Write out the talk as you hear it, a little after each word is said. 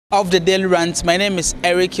Of the Daily Rant, my name is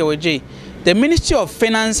Eric Yawaji. The Ministry of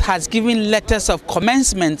Finance has given letters of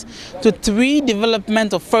commencement to 3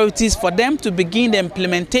 development authorities for them to begin the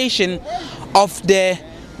implementation of the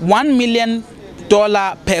 $1 million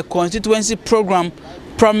per constituency program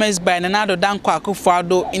promised by Nana Addo Dankwa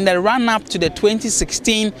Akufo-Addo in the run-up to the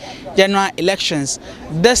 2016 general elections.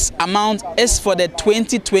 This amount is for the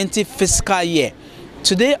 2020 fiscal year.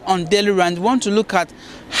 Today on Daily Rant, we want to look at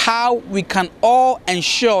how we can all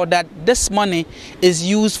ensure that this money is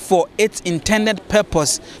used for its intended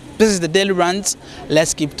purpose. This is the Daily Rant.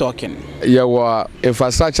 Let's keep talking. Our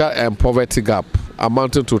infrastructure and poverty gap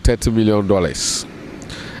amounting to $30 million.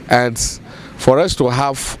 And for us to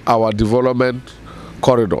have our development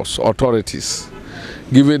corridors, authorities,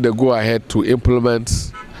 giving the go-ahead to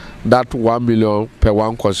implement that 1 million per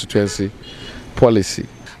one constituency policy.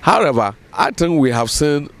 However, I think we have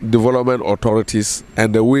seen development authorities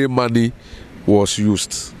and the way money was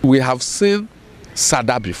used. We have seen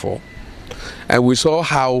SADA before, and we saw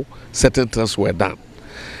how certain things were done.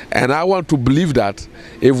 And I want to believe that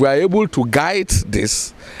if we are able to guide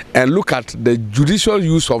this and look at the judicial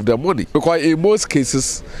use of the money, because in most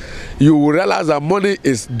cases, you will realize that money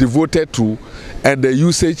is devoted to and the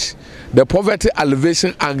usage, the poverty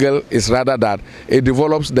alleviation angle is rather that it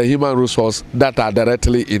develops the human resource that are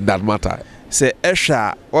directly in that matter. Say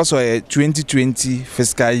Esha also a 2020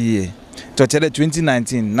 fiscal year. To the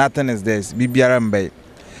 2019, nothing is there. BBRMB.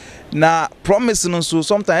 Now, promise no so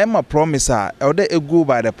sometimes I'm a promiser. Or they go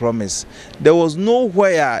by the promise. There was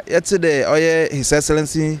nowhere yesterday. Oh yeah, His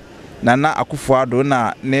Excellency Nana Akufo-Addo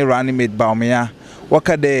na ne running mate Baumia.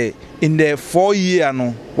 Wakade in the 4 year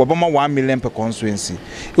no wabama 1 million per constituency.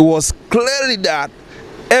 It was clearly that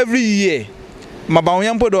every year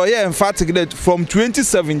Mabawampo do yeah emphatic that from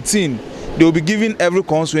 2017 they will be giving every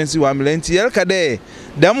constituency 1 million. Yelkade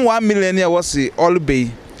them 1 million here was all be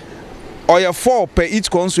or 4 per each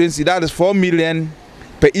constituency. That is 4 million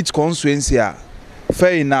per each constituency.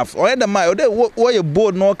 Fair enough. Or the my or your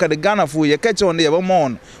board no ka the Ghana for you catch on the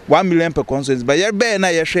 1 million per constituency. But you're better na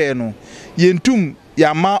your share no. Yentum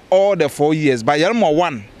yama all the 4 years. But you're more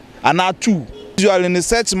 1 and not 2. Usually in the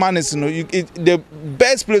search manage no the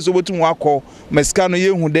best place over to work call Meskano ye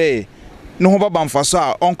hu there. No hoba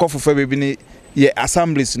bamfaso onko for baby ye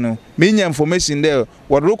assemblies no. Many information there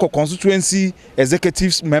what local constituency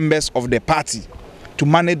executive members of the party to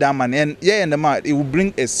manage that money, and yeah, and the man it will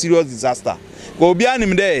bring a serious disaster. Go behind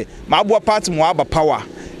him there, Mabua party mo aba power.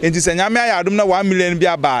 And this nyame ayadum na 1 million bi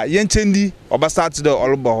aba yen chendi oba start the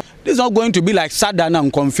olobo. This is not going to be like Sadana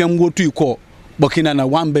and confirm go to call Burkina na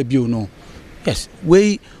one baby no. Yes,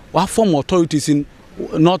 we form authorities in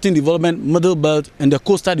Northern Development, Middle Belt, and the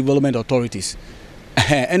Coastal Development Authorities.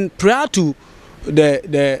 And prior to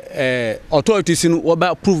the authorities in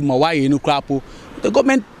Oba approved Mawai in Ukrapo, the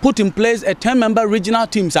government put in place a 10-member regional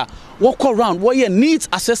teams that walk around where needs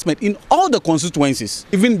assessment in all the constituencies,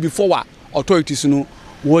 even before authorities know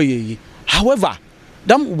where. However,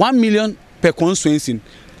 that 1 million per constituency,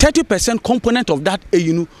 30% component of that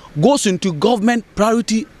goes into government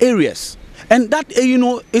priority areas. And that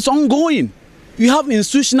is ongoing. You have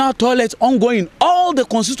institutional toilets ongoing, all the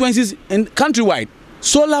constituencies in countrywide.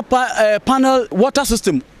 Solar panel water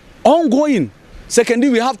system ongoing. Secondly,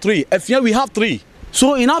 we have 3. FIA we have 3.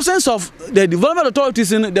 So in absence of the development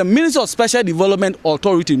authorities in the Ministry of Special Development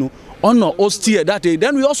Authority, on steer that day,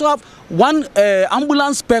 then we also have 1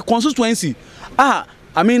 ambulance per constituency.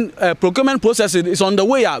 Procurement process is on the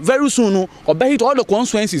way. Very soon, or be it all the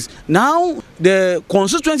constituencies. Now the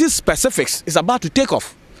constituency specifics is about to take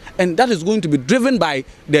off, and that is going to be driven by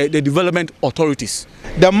the development authorities.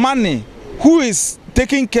 The money, who is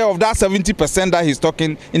taking care of that 70% that he's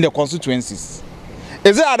talking in the constituencies?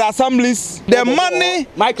 Is it at the assemblies? The money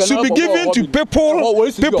should be given to people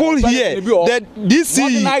here. The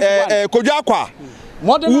DC Kojakwa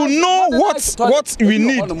will know what we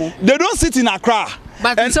need. They don't sit in Accra.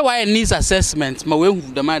 But and so why it needs assessment?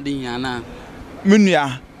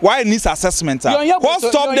 Why it needs assessment? What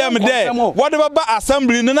stop them there? Whatever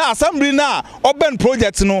assembly now, open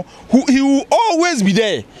projects no. He will always be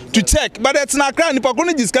there to check. But it's not crime. If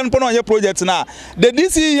I just can't put on your project now, the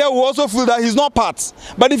DCE here will also feel that he's not part.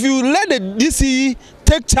 But if you let the DCE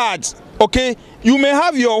take charge, okay, you may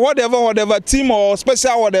have your whatever team or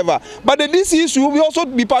special whatever. But the DCE should also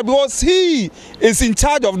be part because he is in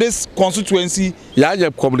charge of this constituency. Yeah, you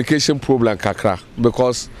have communication problem, Kakra,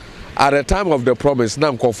 because at the time of the promise,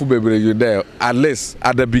 you there, at least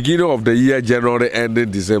at the beginning of the year, January ending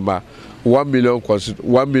December, $1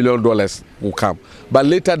 million will come. But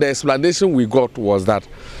later the explanation we got was that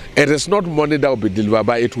it is not money that will be delivered,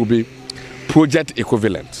 but it will be project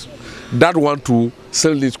equivalent. that one too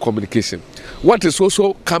still needs communication. What is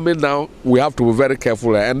also coming now, we have to be very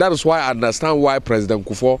careful, and that is why I understand why President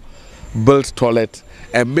Kufuor built toilet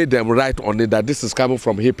and made them write on it that this is coming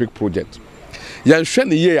from HIPIC project.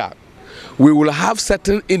 We will have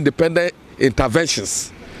certain independent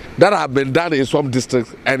interventions that have been done in some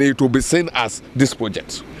districts, and it will be seen as this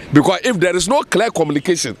project. Because if there is no clear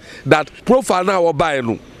communication that profile now or buy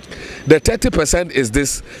no, the 30% is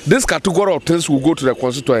this category of things will go to the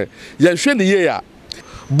constituent.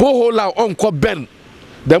 Bohola on Ben,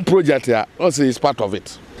 then project here also is part of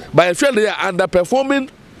it. But if you're underperforming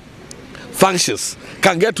functions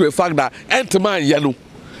can get to a fact that entman yellow.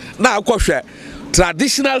 Now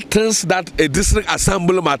traditional things that a district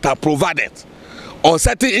assembly might have provided, or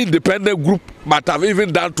certain independent group might have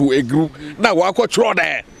even done to a group. Now we throw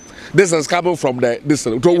there. This is coming from the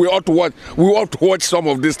district. So we ought to watch some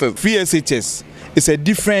of these things. Free SHS is a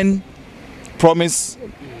different promise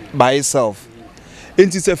by itself.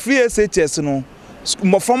 It is a free SHS, no.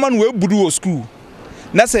 Moforman we budu school.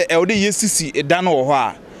 Na say elde yesisi e dan or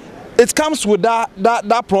hwa. It comes with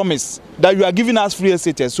that promise that you are giving us free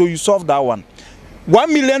SHS, so you solve that one.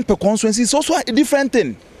 1 million per constituency is also a different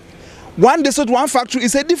thing. One district, one factory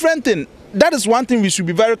is a different thing. That is one thing we should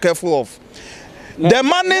be very careful of. The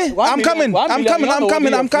money, I'm coming.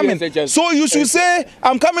 So you should say,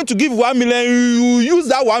 I'm coming to give 1 million. You use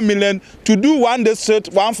that 1 million to do one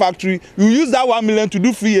district, one factory. You use that 1 million to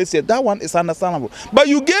do free estate. That one is understandable. But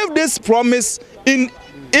you gave this promise in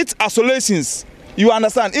its isolations. You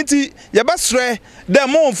understand? Iti yabasre the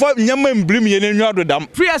more for nyama mblim yenenwa dodam.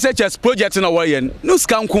 Free SHS project in our yen. No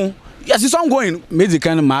scam. Yes, it's ongoing.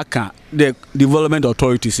 Medical marker the development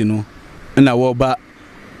authorities, in our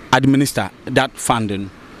administer that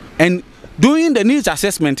funding, and doing the needs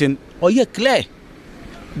assessment in clear.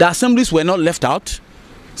 The assemblies were not left out,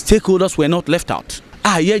 stakeholders were not left out.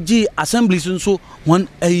 Assemblies also one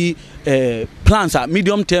plans are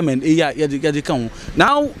medium term and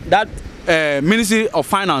now that Ministry of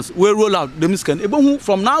Finance will roll out the miscan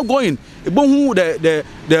from now going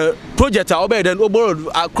the project are obeyed and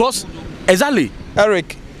across exactly.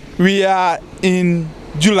 Eric, we are in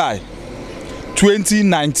July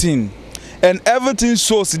 2019 and everything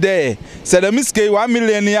shows there. Said the miske 1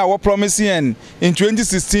 million year were promising in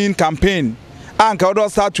 2016 campaign and Kaudo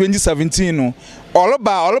start 2017 all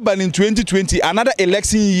about in 2020 another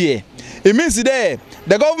election year. It means there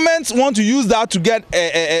the government want to use that to get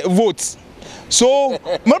votes. So all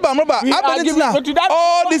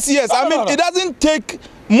these years, I mean, it doesn't take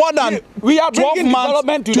more than 12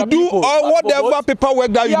 months to do or whatever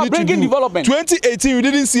paperwork that you need to do. 2018, we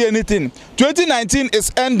didn't see anything. 2019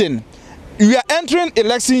 is ending. We are entering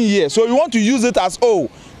election year, so you want to use it as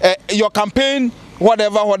your campaign,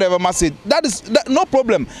 whatever message. That is no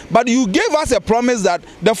problem. But you gave us a promise that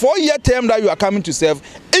the 4-year term that you are coming to serve,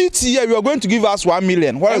 each year you are going to give us 1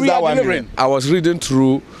 million. What is that 1 million? I was reading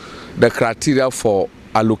through the criteria for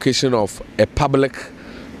allocation of a public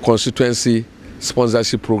constituency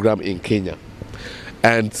sponsorship program in Kenya,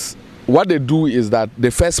 and what they do is that they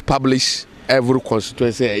first publish every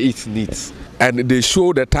constituency and its needs, and they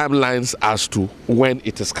show the timelines as to when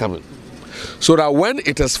it is coming, so that when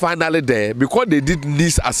it is finally there, because they did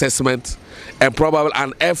needs assessment and probably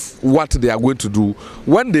and what they are going to do,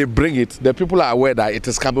 when they bring it, the people are aware that it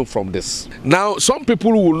is coming from this. Now some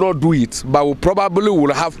people will not do it, but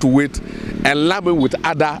will have to wait and lamb with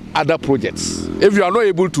other projects. If you are not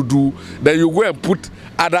able to do, then you go and put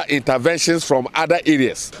other interventions from other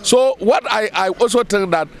areas. So what I also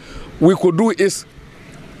think that we could do is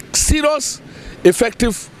serious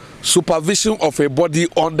effective supervision of a body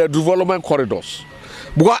on the development corridors.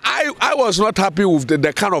 Because I was not happy with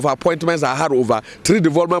the kind of appointments I had over 3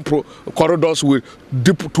 development corridors with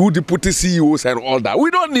 2 deputy CEOs and all that.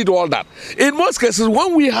 We don't need all that. In most cases,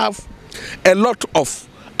 when we have a lot of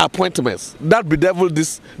appointments that bedevil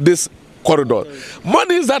this corridor,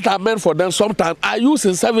 monies that are meant for them sometimes are used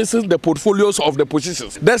in servicing the portfolios of the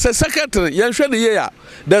positions. There's a second thing.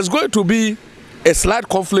 There's going to be a slight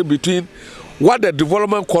conflict between what the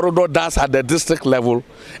development corridor does at the district level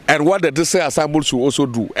and what the district assembly should also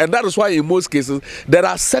do. And that is why in most cases there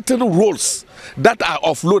are certain roles that are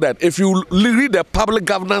offloaded. If you read the public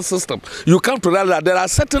governance system, you come to realize that there are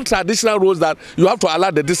certain traditional roles that you have to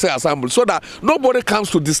allow the district assembly, so that nobody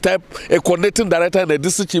comes to disturb a coordinating director and a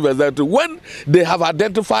district chief executive when they have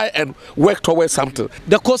identified and worked towards something.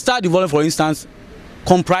 The coastal development, for instance,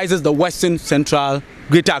 comprises the Western, Central,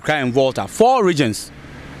 Greater Accra and Volta, 4 regions,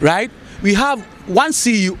 right? We have 1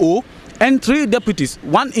 CEO and 3 deputies,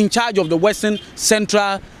 1 in charge of the Western,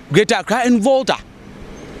 Central, Greater Accra and Volta,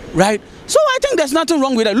 right? So I think there's nothing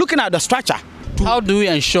wrong with that. Looking at the structure, How do we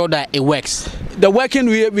ensure that it works? The working,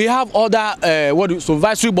 we have other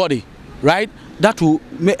supervisory body, right? That will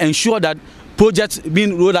ensure that projects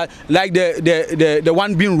being rolled out, like the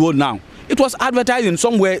one being rolled now. It was advertised in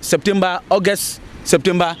somewhere August,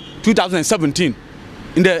 September 2017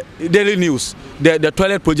 in the daily news. The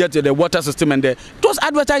toilet project, the water system, and it was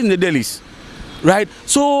advertised in the dailies, right?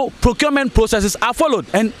 So procurement processes are followed,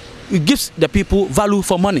 and it gives the people value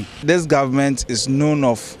for money. This government is known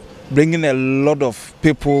of bringing a lot of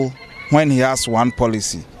people when he has one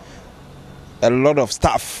policy. A lot of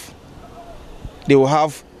staff. They will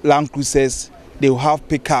have Land Cruisers, they will have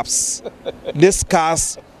pickups. These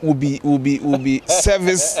cars will be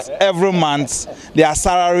serviced every month. Their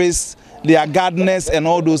salaries, their gardeners, and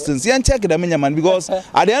all those things. You can check it, man, because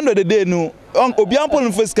at the end of the day, no,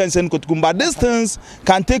 but these things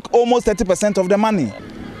can take almost 30% of the money.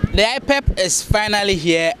 The IPEP is finally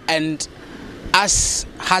here, and as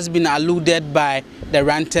has been alluded by the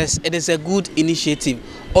ranters, it is a good initiative.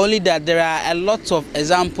 Only that there are a lot of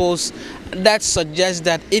examples that suggest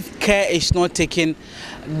that if care is not taken,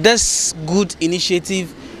 this good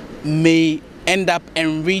initiative may end up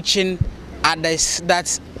enriching others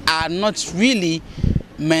that are not really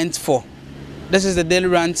meant for. This is the Daily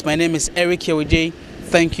Rant. My name is Eric Yewije.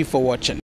 Thank you for watching.